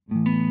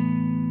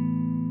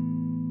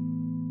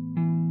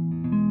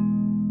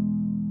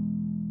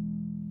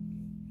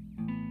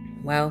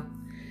Well,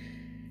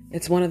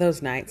 it's one of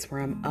those nights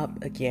where I'm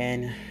up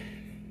again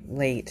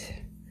late,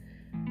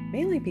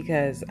 mainly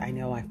because I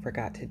know I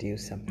forgot to do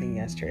something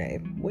yesterday,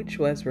 which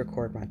was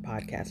record my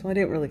podcast. Well, I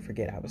didn't really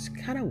forget. I was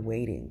kind of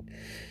waiting.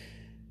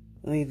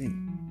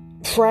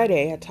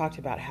 Friday, I talked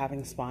about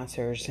having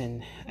sponsors,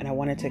 and I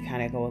wanted to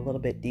kind of go a little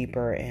bit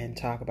deeper and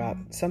talk about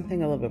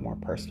something a little bit more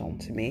personal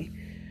to me.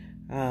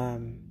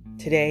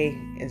 Today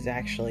is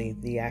actually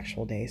the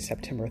actual day,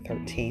 September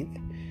 13th,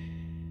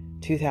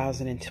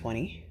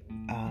 2020.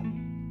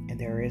 And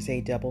there is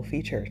a double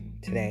feature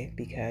today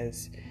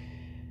because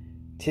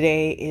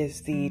today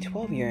is the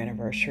 12-year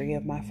anniversary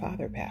of my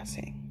father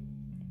passing.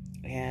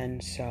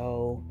 And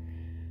so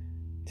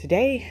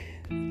today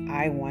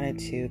I wanted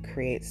to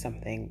create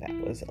something that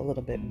was a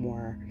little bit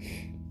more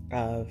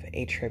of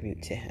a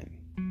tribute to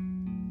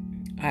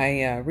him.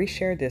 I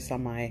reshared this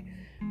on my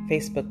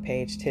Facebook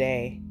page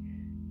today,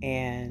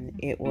 and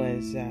it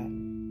was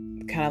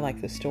kind of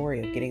like the story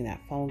of getting that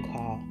phone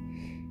call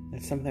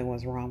that something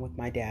was wrong with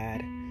my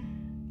dad,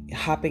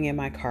 hopping in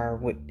my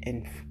car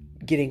and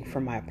getting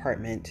from my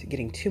apartment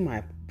to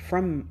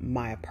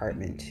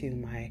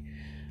my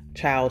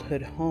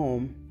childhood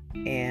home,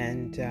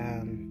 and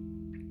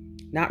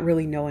not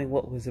really knowing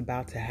what was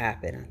about to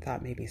happen. I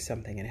thought maybe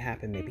something had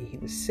happened. Maybe he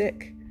was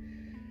sick.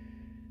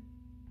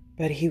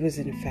 But he was,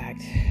 in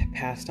fact,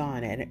 passed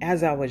on. And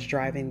as I was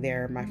driving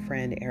there, my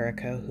friend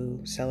Erica,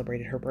 who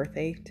celebrated her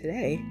birthday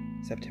today,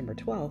 September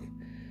 12th,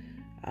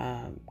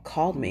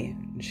 called me.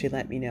 And she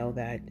let me know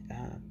that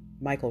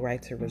Michael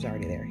Reitzer was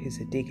already there.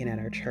 He's a deacon at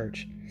our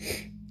church.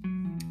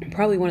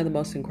 Probably one of the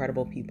most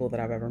incredible people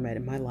that I've ever met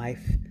in my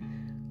life.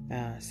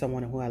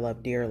 Someone who I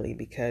love dearly,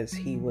 because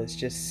he was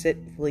just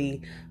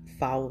simply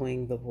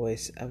following the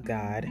voice of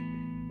God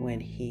when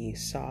he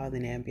saw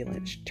an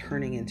ambulance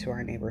turning into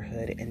our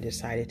neighborhood and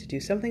decided to do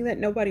something that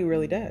nobody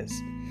really does.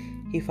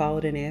 He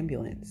followed an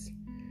ambulance.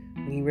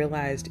 When he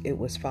realized it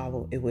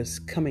was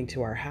coming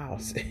to our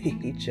house,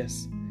 he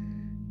just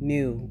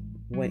knew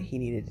what he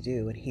needed to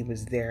do, and he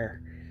was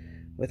there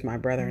with my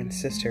brother and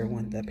sister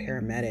when the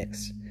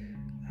paramedics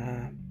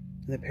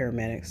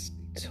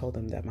told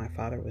them that my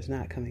father was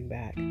not coming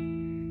back.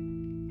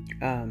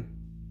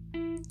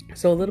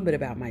 So a little bit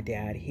about my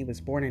dad. He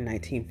was born in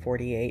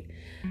 1948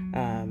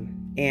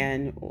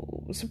 and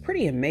was a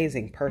pretty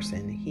amazing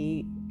person.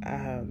 He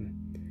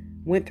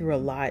went through a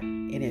lot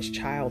in his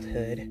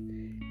childhood,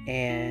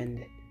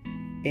 and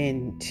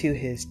into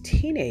his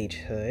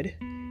teenagehood,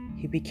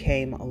 he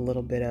became a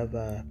little bit of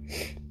a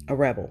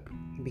rebel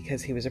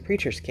because he was a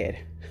preacher's kid.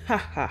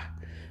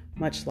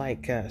 Much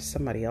like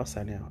somebody else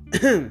I know.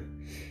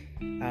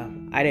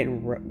 I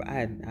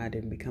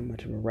didn't become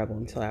much of a rebel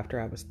until after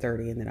I was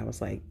 30, and then I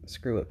was like,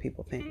 screw what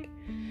people think.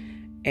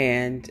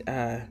 And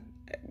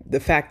the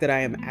fact that I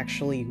am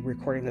actually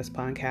recording this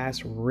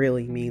podcast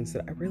really means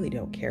that I really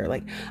don't care.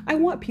 Like, I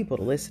want people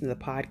to listen to the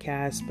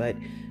podcast, but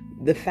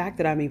the fact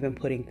that I'm even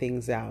putting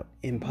things out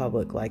in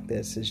public like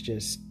this is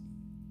just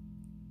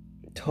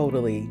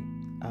totally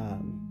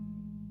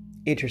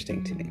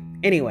interesting to me.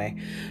 Anyway,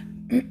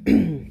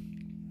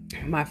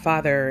 my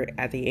father,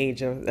 at the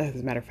age of,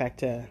 as a matter of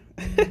fact, a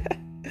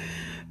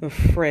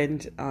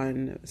friend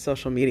on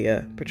social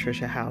media,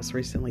 Patricia House,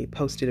 recently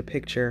posted a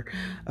picture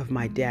of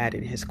my dad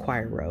in his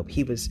choir robe.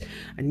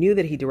 I knew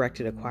that he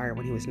directed a choir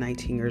when he was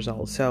 19 years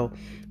old. So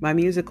my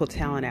musical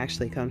talent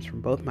actually comes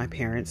from both my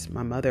parents.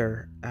 My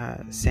mother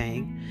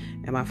sang,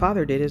 and my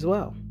father did as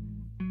well.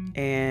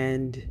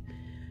 And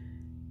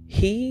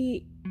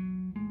he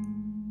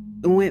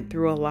went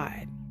through a lot.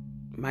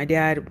 My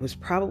dad was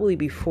probably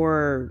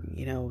before,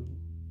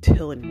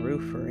 Till and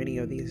Roof or any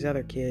of these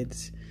other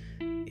idiots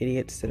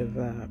that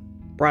have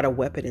brought a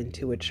weapon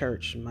into a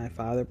church. My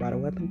father brought a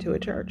weapon to a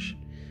church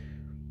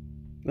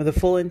with the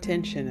full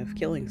intention of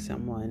killing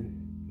someone,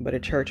 but a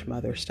church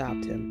mother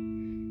stopped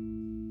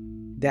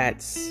him.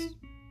 That's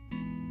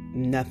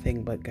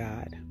nothing but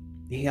God.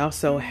 He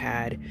also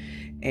had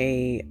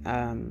a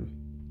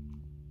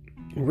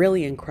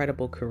really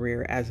incredible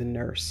career as a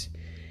nurse.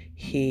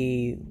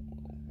 He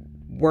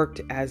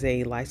worked as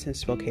a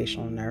licensed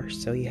vocational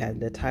nurse, so he had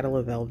the title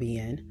of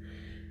LVN,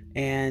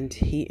 and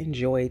he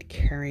enjoyed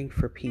caring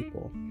for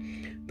people.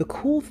 The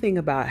cool thing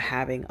about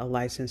having a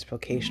licensed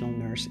vocational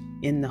nurse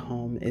in the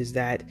home is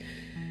that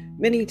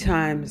many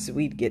times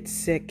we'd get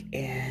sick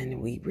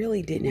and we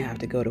really didn't have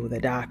to go to the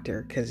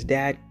doctor because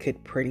Dad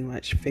could pretty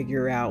much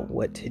figure out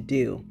what to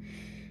do.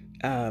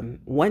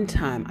 One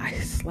time I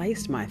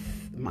sliced my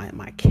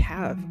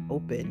calf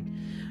open.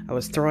 I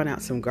was throwing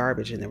out some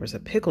garbage and there was a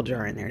pickle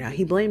jar in there. Now,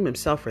 he blamed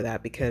himself for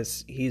that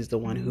because he's the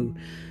one who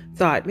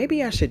thought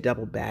maybe I should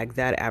double bag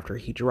that after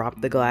he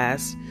dropped the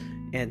glass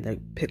and the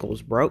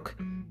pickles broke,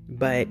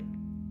 but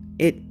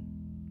it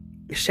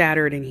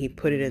shattered and he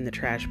put it in the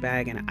trash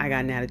bag, and I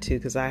got an attitude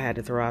because I had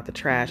to throw out the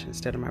trash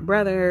instead of my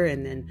brother.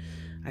 And then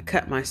I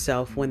cut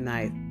myself when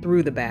I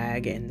threw the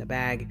bag, and the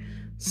bag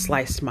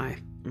sliced my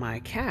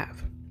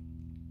calf.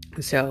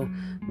 So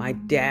my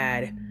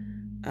dad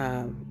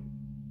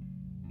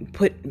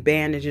put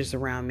bandages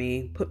around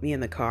me, put me in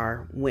the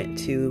car, went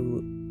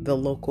to the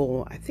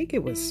local, I think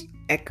it was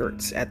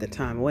Eckert's at the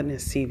time. It wasn't a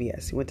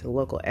CVS. He went to the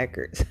local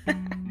Eckert's.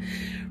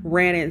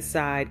 Ran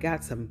inside,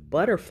 got some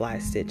butterfly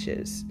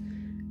stitches,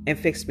 and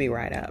fixed me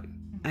right up.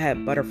 I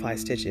had butterfly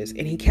stitches,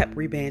 and he kept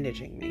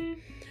rebandaging me.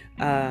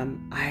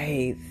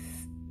 I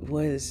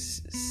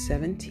was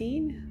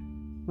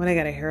 17 when I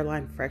got a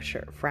hairline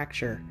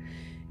fracture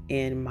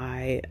in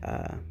my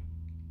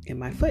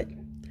foot.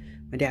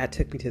 My dad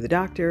took me to the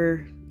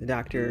doctor. The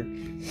doctor,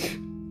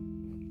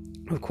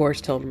 of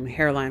course, told him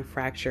hairline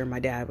fracture. My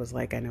dad was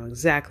like, I know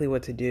exactly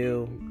what to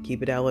do.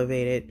 Keep it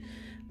elevated.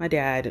 My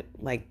dad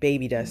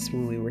babied us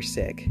when we were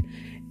sick.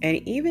 And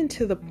even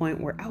to the point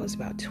where I was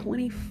about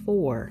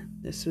 24,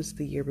 this was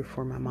the year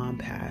before my mom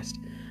passed.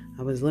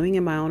 I was living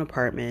in my own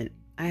apartment.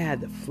 I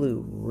had the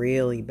flu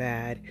really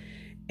bad.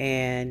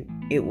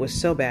 And it was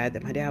so bad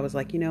that my dad was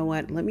like, you know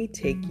what? Let me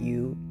take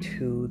you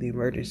to the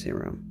emergency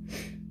room.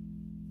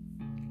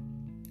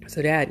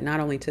 So Dad not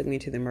only took me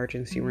to the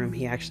emergency room,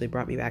 he actually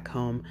brought me back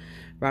home,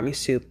 brought me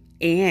soup,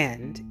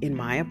 and in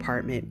my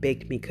apartment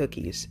baked me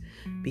cookies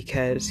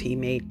because he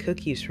made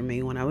cookies for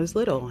me when I was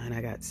little and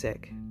I got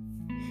sick.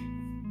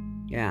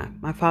 Yeah,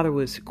 my father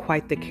was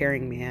quite the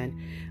caring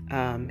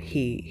man.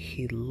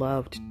 He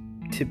loved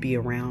to be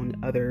around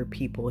other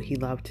people. He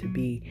loved to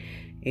be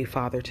a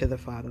father to the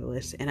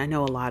fatherless. And I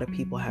know a lot of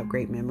people have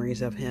great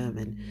memories of him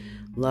and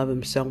love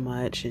him so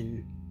much.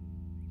 And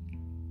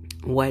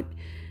what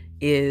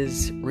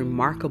is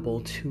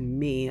remarkable to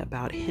me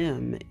about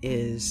him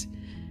is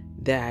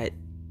that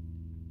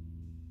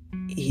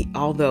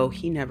although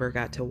he never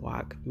got to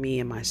walk me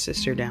and my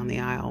sister down the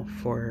aisle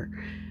for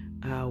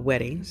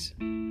weddings,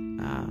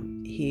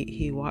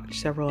 he walked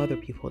several other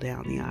people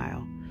down the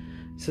aisle.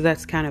 So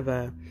that's kind of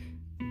a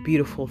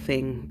beautiful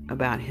thing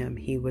about him.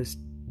 He was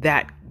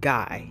that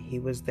guy. He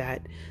was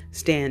that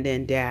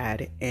stand-in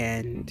dad,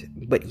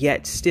 but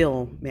yet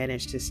still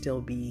managed to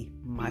still be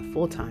my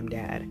full-time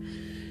dad.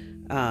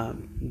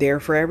 There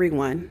for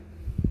everyone,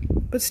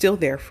 but still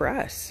there for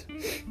us.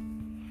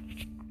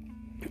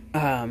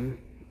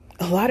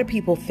 A lot of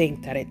people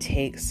think that it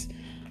takes,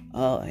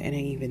 and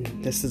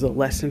even this is a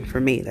lesson for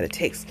me, that it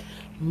takes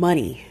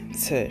money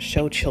to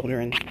show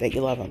children that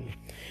you love them.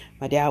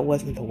 My dad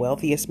wasn't the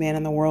wealthiest man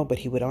in the world, but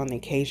he would on the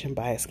occasion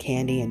buy us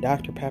candy and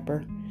Dr.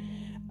 Pepper.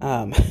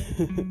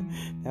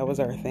 That was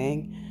our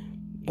thing.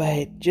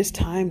 But just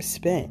time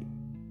spent.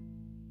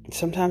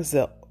 Sometimes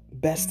the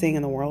best thing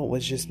in the world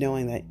was just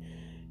knowing that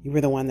you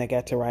were the one that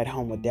got to ride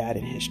home with Dad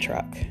in his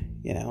truck,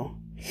 you know.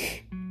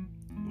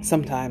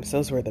 Sometimes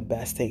those were the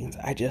best things.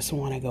 I just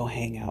want to go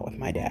hang out with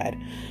my dad.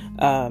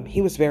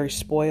 He was very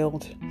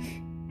spoiled.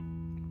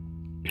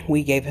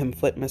 We gave him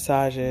foot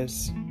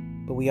massages,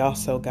 but we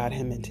also got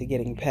him into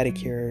getting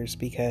pedicures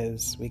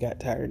because we got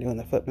tired of doing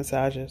the foot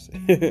massages.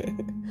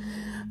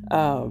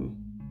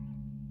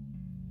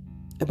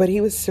 But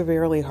he was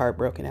severely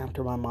heartbroken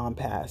after my mom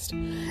passed.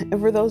 And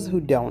for those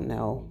who don't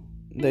know,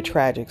 the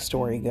tragic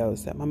story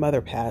goes that my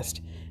mother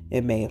passed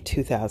in May of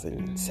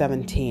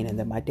 2017, and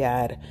then my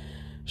dad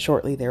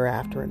shortly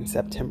thereafter in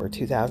September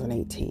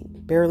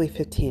 2018. Barely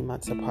 15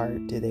 months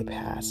apart did they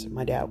pass.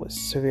 My dad was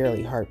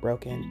severely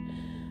heartbroken.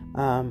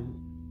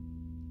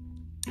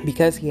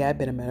 Because he had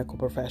been a medical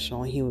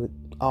professional, he would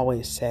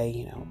always say,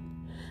 you know,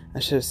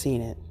 I should have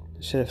seen it.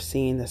 I should have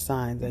seen the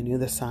signs. I knew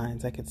the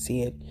signs. I could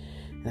see it.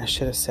 And I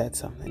should have said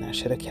something. I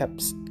should have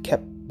kept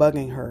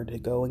bugging her to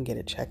go and get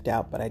it checked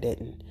out, but I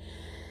didn't.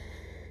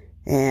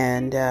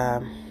 And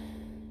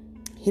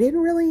he didn't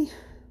really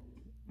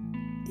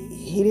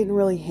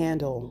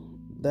handle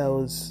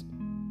those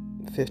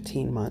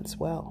 15 months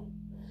well.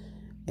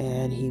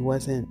 And he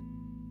wasn't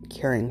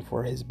caring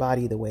for his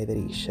body the way that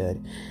he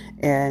should.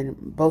 And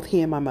both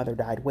he and my mother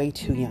died way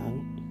too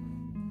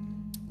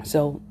young.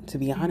 So, to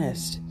be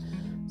honest,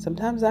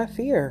 sometimes I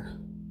fear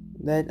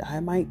that I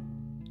might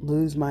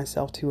lose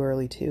myself too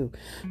early too.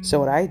 So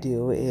what I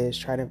do is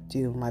try to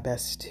do my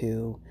best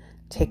to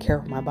take care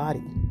of my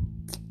body.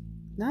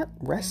 Not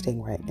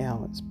resting right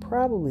now is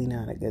probably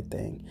not a good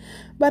thing,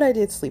 but I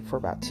did sleep for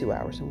about 2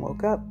 hours and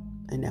woke up,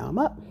 and now I'm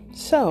up.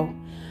 So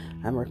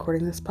I'm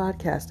recording this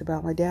podcast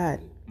about my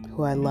dad,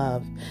 who I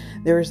love.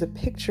 There is a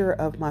picture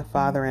of my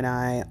father and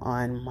I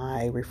on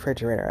my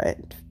refrigerator. I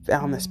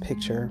found this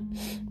picture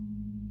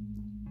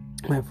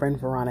my friend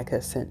Veronica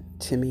sent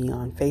to me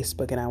on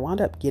Facebook, and I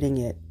wound up getting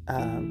it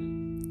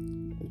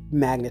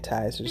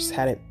magnetized. I just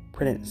had it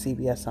printed at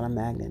CVS on a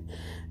magnet.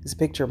 It's a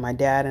picture of my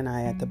dad and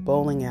I at the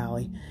bowling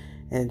alley,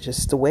 and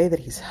just the way that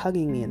he's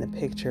hugging me in the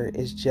picture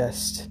is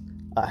just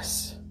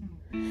us.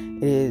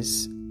 It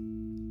is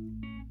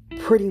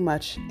pretty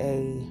much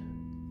a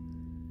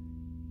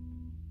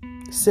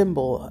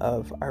symbol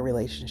of our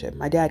relationship.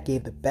 My dad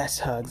gave the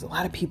best hugs. A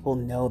lot of people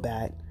know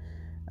that.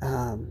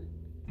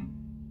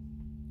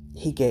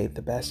 He gave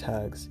the best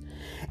hugs.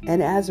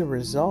 And as a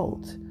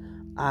result,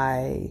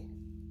 I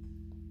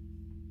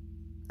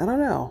don't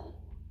know.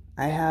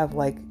 I have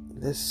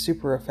this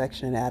super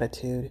affectionate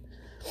attitude,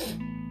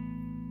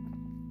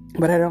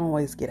 but I don't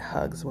always get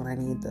hugs when I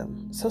need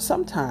them. So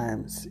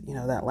sometimes,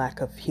 that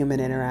lack of human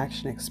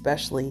interaction,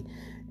 especially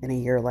in a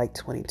year like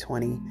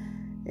 2020,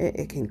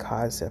 it can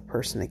cause a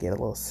person to get a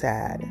little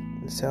sad.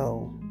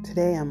 So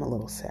today I'm a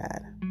little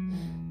sad.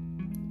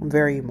 I'm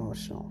very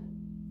emotional.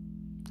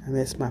 I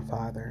miss my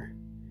father.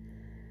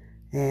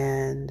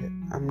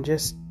 And I'm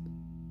just,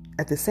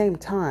 at the same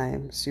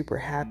time, super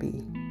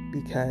happy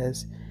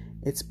because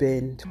it's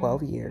been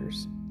 12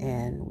 years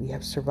and we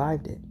have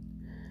survived it.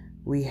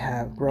 We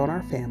have grown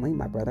our family,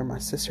 my brother, my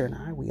sister, and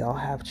I. We all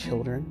have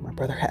children. My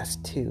brother has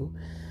 2.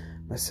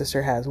 My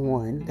sister has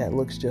 1 that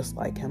looks just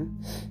like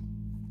him.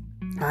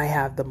 I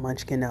have the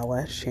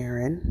Munchkinella,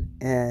 Sharon,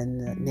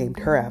 and named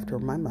her after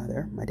my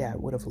mother. My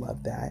dad would have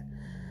loved that.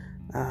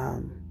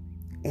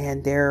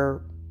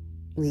 And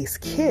these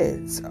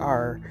kids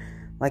are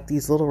like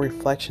these little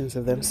reflections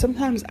of them.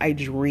 Sometimes I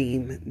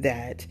dream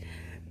that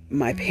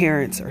my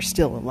parents are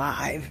still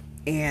alive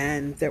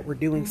and that we're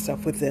doing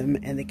stuff with them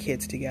and the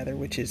kids together,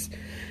 which is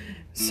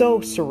so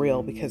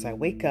surreal because I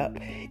wake up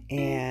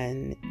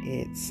and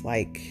it's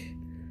like,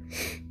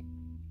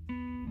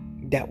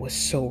 that was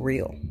so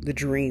real. The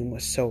dream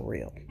was so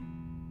real.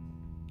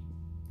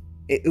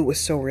 It was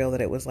so real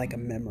that it was like a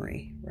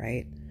memory,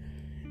 right?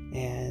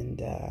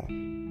 And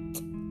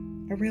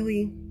I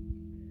really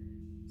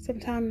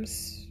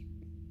sometimes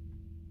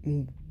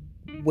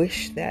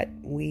wish that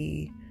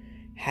we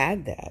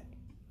had that.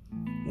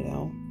 You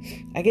know,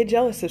 I get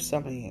jealous of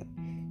some of you.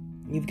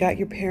 You've got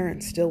your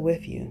parents still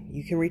with you.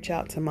 You can reach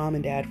out to mom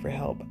and dad for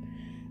help.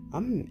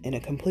 I'm in a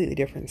completely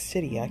different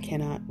city. I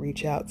cannot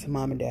reach out to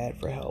mom and dad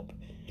for help.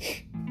 You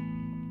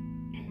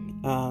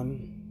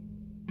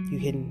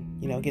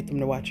can, get them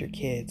to watch your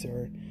kids,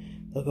 or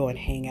they'll go and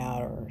hang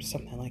out or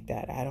something like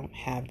that. I don't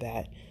have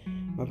that.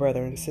 My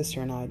brother and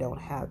sister and I don't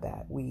have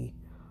that. We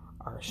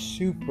are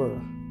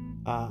super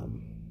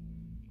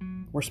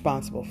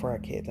responsible for our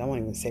kids. I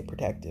won't even say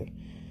protective.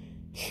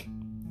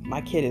 My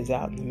kid is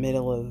out in the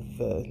middle of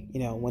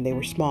when they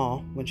were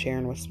small, when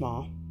Sharon was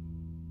small,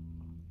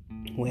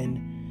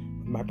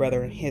 when my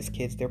brother and his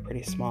kids, they're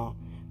pretty small,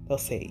 they'll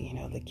say,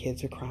 the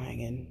kids are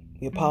crying and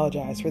we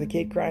apologize for the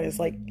kid crying. It's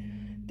like,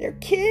 they're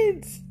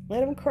kids,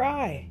 let them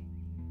cry.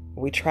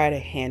 We try to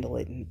handle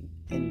it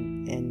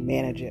and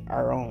manage it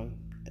our own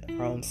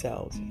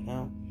selves,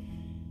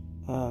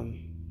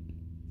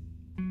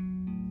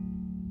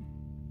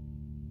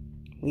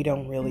 we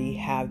don't really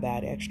have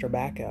that extra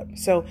backup.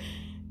 So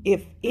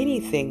if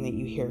anything that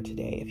you hear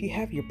today, if you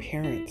have your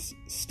parents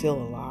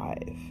still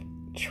alive,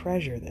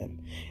 treasure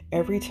them.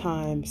 Every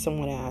time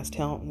someone asks,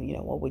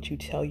 what would you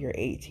tell your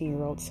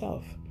 18-year-old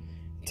self?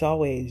 It's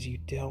always, you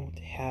don't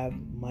have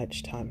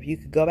much time. If you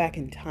could go back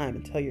in time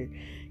and tell your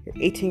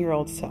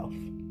 18-year-old self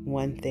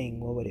one thing,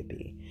 what would it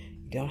be?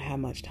 You don't have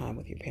much time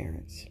with your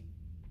parents.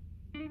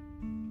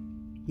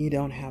 You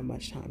don't have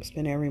much time.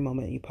 Spend every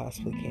moment you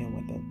possibly can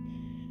with them.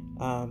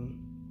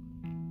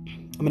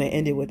 I'm going to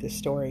end it with this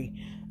story.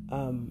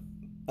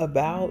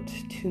 About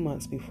 2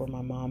 months before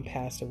my mom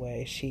passed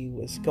away, she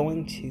was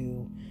going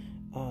to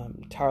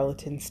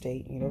Tarleton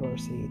State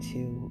University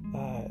to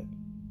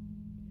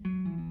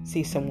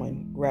see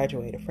someone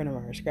graduate, a friend of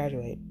ours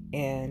graduate.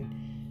 And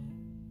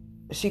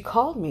she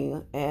called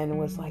me and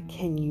was like,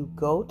 can you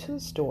go to the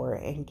store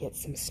and get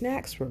some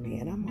snacks for me?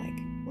 And I'm like,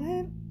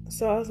 what?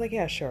 So I was like,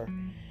 yeah, sure.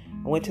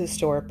 I went to the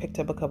store, picked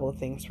up a couple of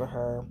things for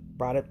her,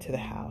 brought it to the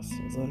house.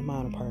 I was living in my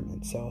own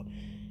apartment. So,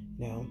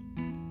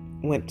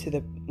 went to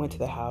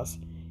the house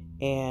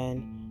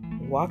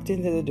and walked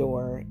into the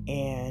door,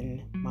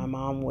 and my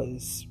mom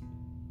was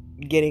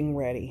getting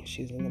ready.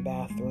 She was in the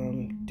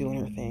bathroom doing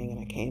her thing, and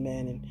I came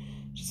in and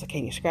she's like,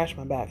 can you scratch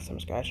my back? So I'm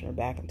scratching her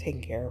back. I'm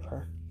taking care of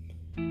her.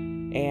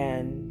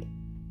 And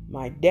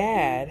my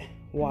dad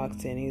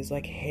walks in. He's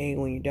like, hey,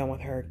 when you're done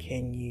with her,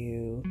 can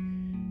you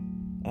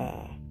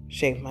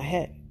shave my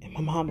head? And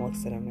my mom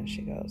looks at him and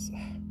she goes,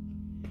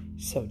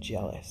 so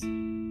jealous.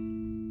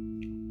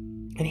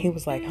 And he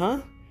was like,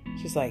 huh?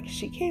 She's like,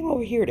 she came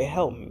over here to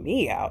help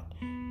me out.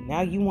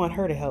 Now you want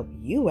her to help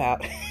you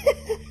out.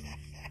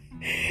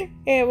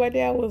 And my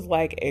dad was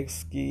like,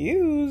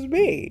 excuse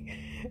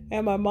me.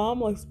 And my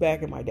mom looks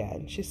back at my dad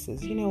and she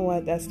says, you know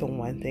what? That's the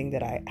one thing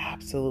that I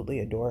absolutely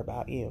adore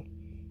about you.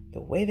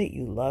 The way that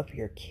you love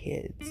your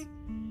kids.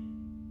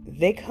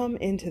 They come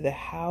into the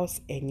house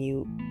and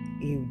you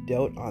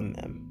dote on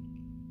them.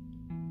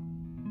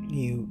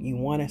 You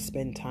want to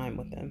spend time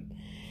with them.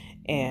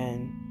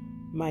 And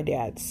my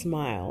dad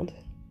smiled,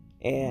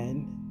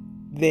 and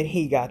then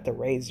he got the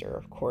razor,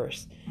 of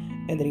course.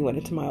 And then he went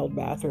into my old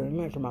bathroom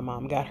after my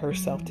mom got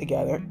herself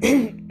together.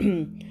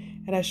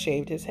 And I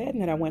shaved his head,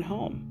 and then I went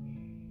home.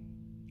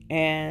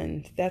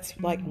 And that's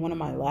like one of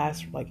my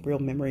last real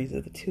memories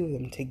of the two of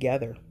them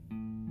together.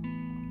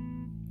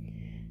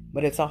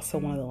 But it's also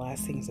one of the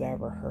last things that I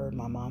ever heard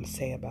my mom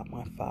say about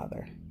my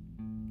father.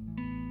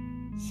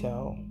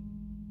 So,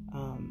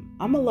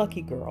 I'm a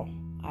lucky girl.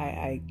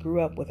 I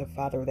grew up with a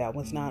father that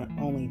was not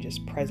only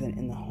just present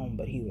in the home,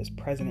 but he was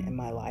present in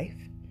my life.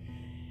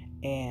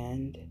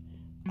 And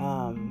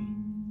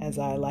as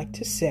I like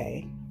to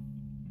say,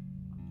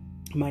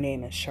 my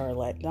name is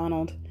Charlotte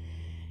Donald,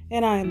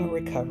 and I am a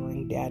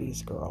recovering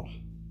daddy's girl.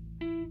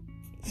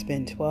 It's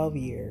been 12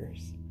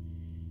 years,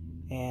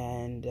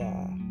 And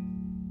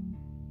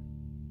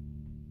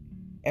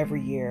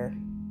every year,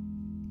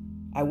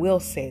 I will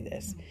say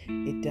this,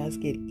 it does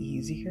get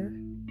easier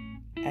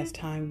as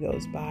time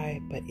goes by,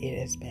 but it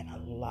has been a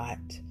lot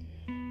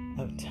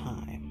of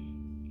time.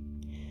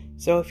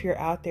 So if you're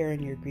out there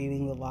and you're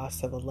grieving the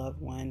loss of a loved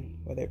one,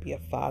 whether it be a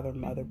father,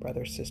 mother,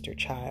 brother, sister,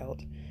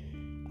 child,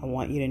 I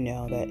want you to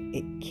know that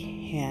it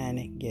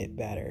can get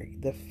better.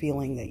 The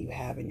feeling that you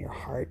have in your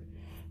heart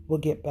will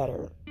get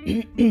better.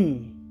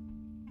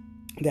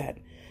 That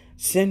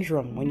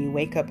syndrome, when you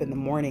wake up in the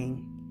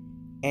morning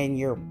and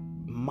your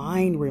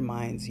mind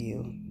reminds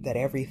you that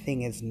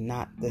everything is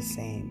not the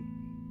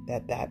same,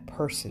 that that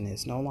person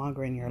is no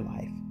longer in your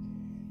life,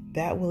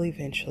 that will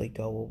eventually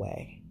go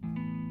away.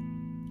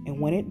 And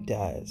when it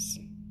does,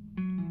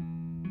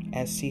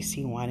 as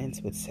CeCe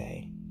Winans would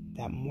say,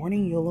 that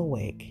morning you'll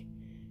awake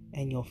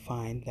and you'll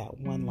find that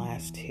one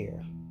last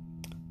tear,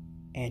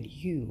 and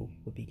you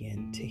will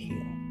begin to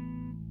heal.